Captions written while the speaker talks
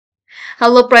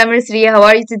Hello Primary 3, how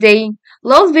are you today?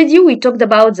 Last video we talked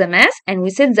about the mass and we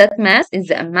said that mass is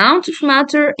the amount of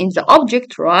matter in the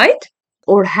object, right?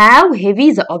 Or how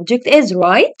heavy the object is,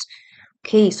 right?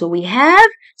 Okay, so we have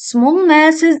small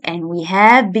masses and we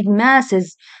have big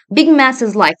masses. Big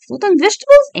masses like fruit and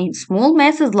vegetables and small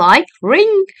masses like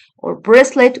ring or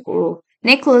bracelet or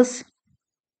necklace.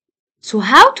 So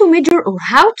how to measure or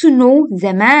how to know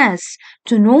the mass?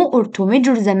 To know or to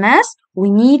measure the mass, we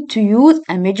need to use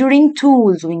a measuring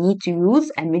tools. We need to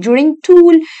use a measuring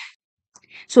tool.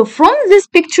 So from these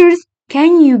pictures,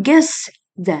 can you guess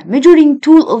the measuring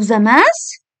tool of the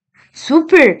mass?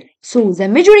 Super. So the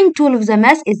measuring tool of the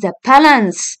mass is the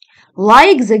balance.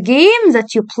 Like the game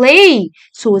that you play.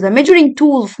 So the measuring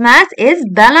tool of mass is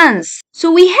balance. So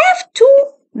we have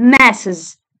two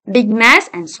masses. Big mass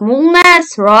and small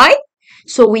mass, right?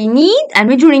 So we need a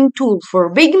measuring tool for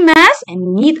big mass and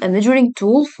we need a measuring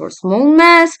tool for small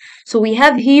mass. So we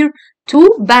have here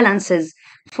two balances.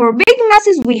 For big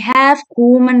masses, we have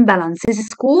common balance. This is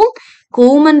called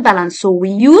common balance. So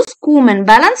we use common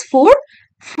balance for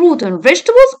fruit and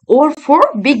vegetables or for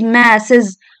big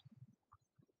masses.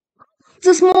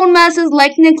 The small masses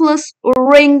like necklace or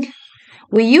ring,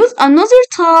 we use another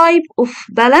type of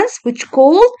balance which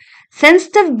called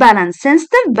sensitive balance.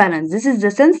 Sensitive balance. This is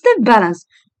the sensitive balance.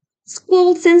 It's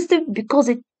called sensitive because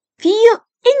it feel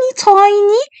any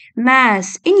tiny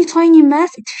mass.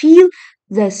 It feel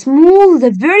the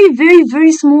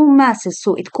very small masses.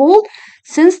 So it called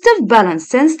sensitive balance.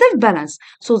 Sensitive balance.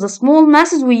 So the small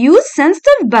masses we use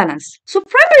sensitive balance. So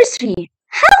primary 3.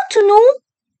 How to know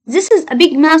this is a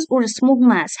big mass or a small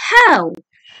mass? How?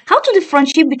 How to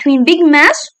differentiate between big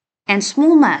mass and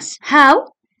small mass? How?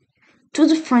 To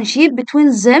differentiate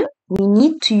between them, we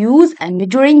need to use a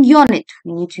measuring unit.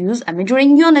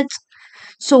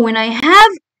 So when I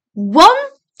have 1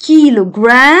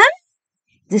 kilogram,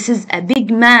 this is a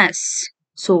big mass.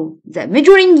 So the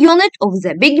measuring unit of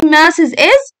the big masses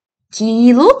is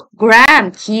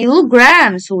kilogram.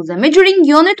 So the measuring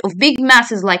unit of big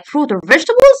masses like fruit or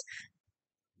vegetables,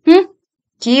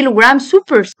 kilogram.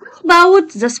 Super. About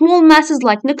the small masses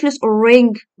like necklace or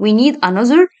ring, we need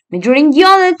another measuring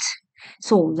unit.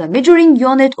 So the measuring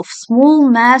unit of small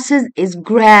masses is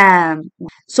gram.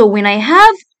 So when I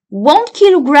have 1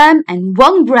 kilogram and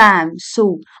 1 gram,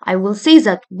 so I will say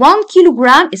that 1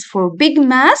 kilogram is for big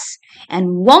mass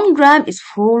and 1 gram is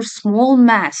for small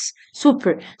mass.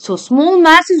 Super. So small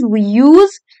masses we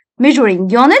use measuring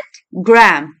unit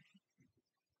gram.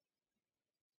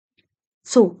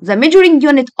 So the measuring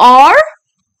unit are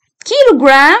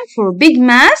kilogram for big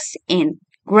mass and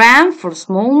gram for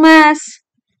small mass.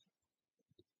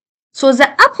 So the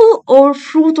apple or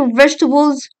fruit or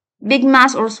vegetables, big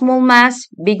mass or small mass,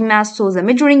 big mass. So the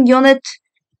measuring unit,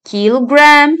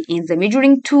 kilogram, and the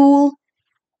measuring tool,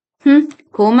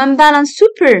 common balance.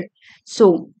 Super.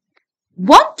 So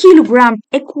 1 kilogram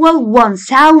equal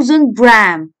 1,000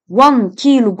 gram. 1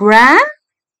 kilogram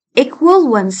equal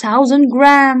 1,000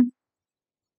 gram.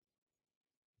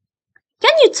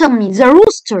 Can you tell me the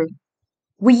rooster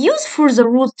we use for the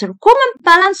rooster common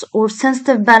balance or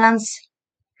sensitive balance?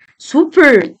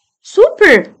 Super.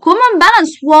 Common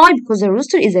balance. Why? Because the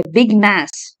rooster is a big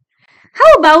mass.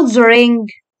 How about the ring?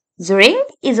 The ring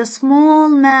is a small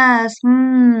mass.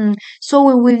 So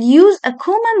we will use a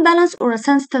common balance or a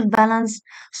sensitive balance.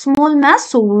 Small mass,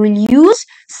 so we will use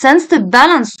sensitive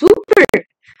balance. Super.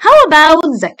 How about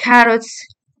the carrots?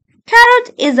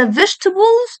 Carrot is a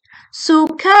vegetable, so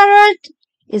carrot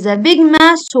is a big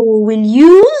mass, so we will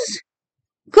use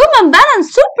common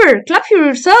balance. Super. Clap for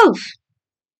yourself.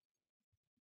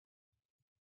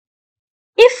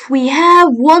 If we have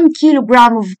 1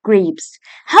 kilogram of grapes,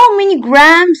 how many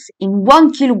grams in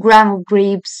 1 kilogram of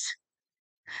grapes?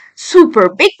 Super,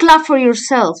 big clap for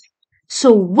yourself.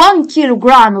 So 1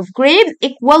 kilogram of grapes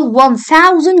equal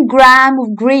 1,000 grams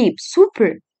of grapes.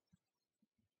 Super.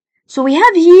 So we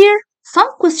have here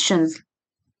some questions.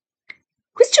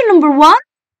 Question number 1,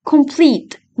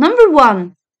 complete. Number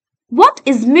 1, what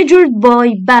is measured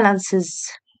by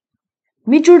balances?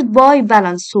 Measured by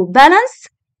balance. So balance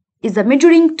is the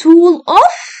measuring tool of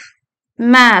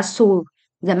mass. So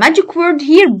the magic word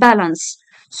here, balance.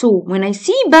 So when I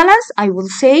see balance, I will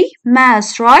say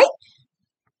mass, right?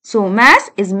 So mass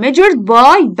is measured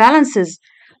by balances.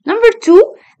 Number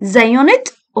 2, the unit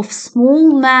of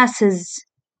small masses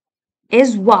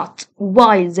is what?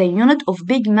 While the unit of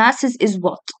big masses is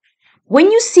what?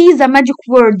 When you see the magic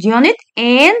word unit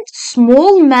and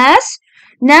small mass,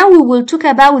 now we will talk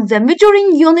about the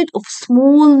measuring unit of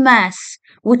small mass,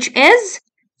 which is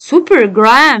super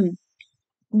gram.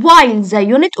 While the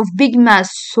unit of big mass,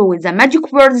 so the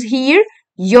magic words here,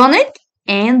 unit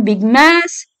and big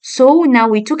mass. So now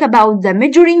we talk about the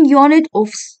measuring unit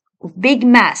of big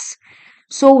mass.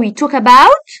 So we talk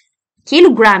about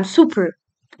kilogram, super.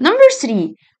 Number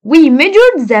 3, we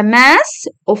measured the mass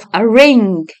of a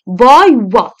ring by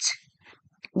what?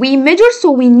 We measure,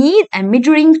 so we need a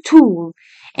measuring tool.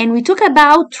 And we talk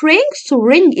about ring, so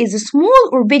ring is a small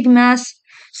or big mass?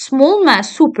 Small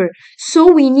mass, super.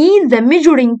 So we need the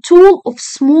measuring tool of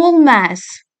small mass.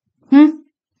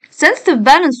 Sensitive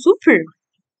balance, super.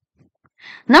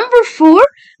 Number 4,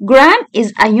 gram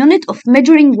is a unit of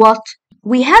measuring what?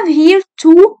 We have here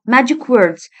two magic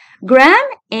words, gram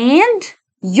and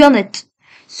unit.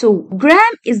 So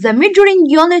gram is the measuring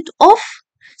unit of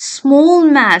small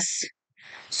mass.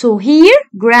 So here,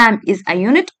 gram is a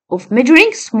unit of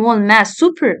measuring small mass,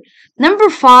 super. Number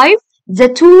 5, the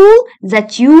tool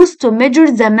that used to measure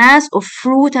the mass of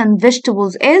fruit and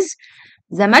vegetables is,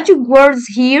 the magic words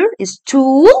here is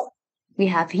tool. We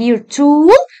have here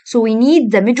tool, so we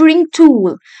need the measuring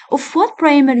tool. Of what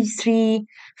primary 3?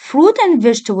 Fruit and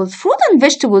vegetables. Fruit and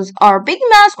vegetables are big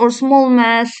mass or small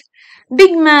mass?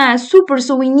 Big mass, super.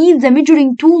 So we need the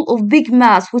measuring tool of big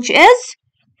mass, which is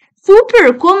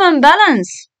super, common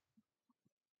balance.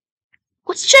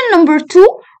 Question number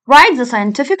 2, write the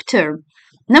scientific term.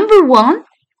 Number 1,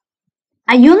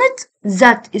 a unit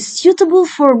that is suitable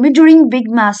for measuring big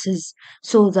masses.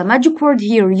 So the magic word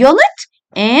here, unit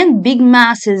and big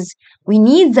masses. We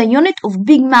need the unit of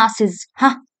big masses.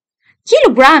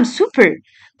 Kilogram, super.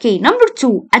 Okay, number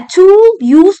 2, a tool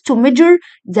used to measure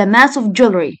the mass of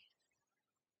jewelry.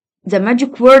 The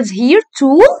magic words here,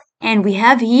 tool, and we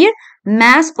have here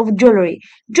mass of jewelry.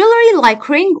 Jewelry like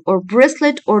ring or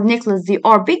bracelet or necklace, they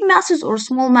are big masses or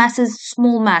small masses?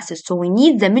 Small masses. So we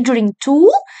need the measuring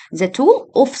tool, the tool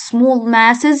of small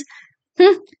masses.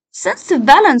 Sensitive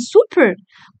balance, super.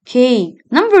 Okay,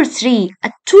 number 3,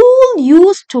 a tool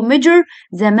used to measure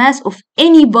the mass of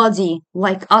any body,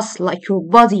 like us, like your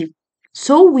body.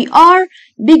 So we are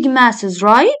big masses,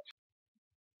 right?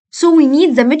 So we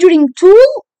need the measuring tool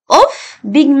of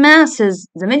big masses.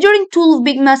 The measuring tool of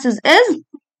big masses is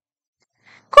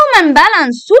common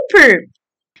balance, super.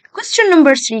 Question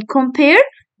number 3, compare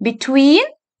between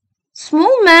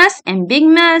small mass and big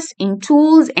mass in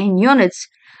tools and units.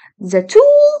 The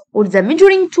tool or the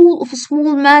measuring tool of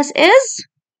small mass is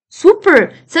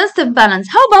super, sensitive balance.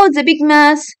 How about the big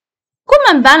mass?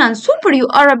 Common balance, super. You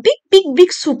are a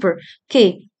big super.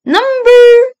 Okay, number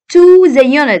 2, the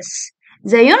units.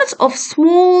 The units of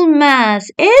small mass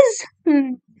is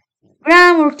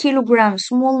gram or kilogram.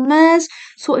 Small mass,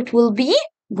 so it will be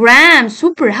gram,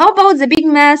 super. How about the big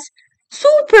mass?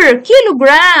 Super,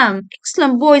 kilogram.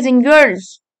 Excellent, boys and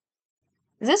girls.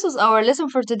 This was our lesson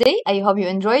for today. I hope you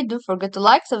enjoyed. Don't forget to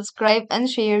like, subscribe, and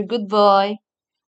share. Goodbye.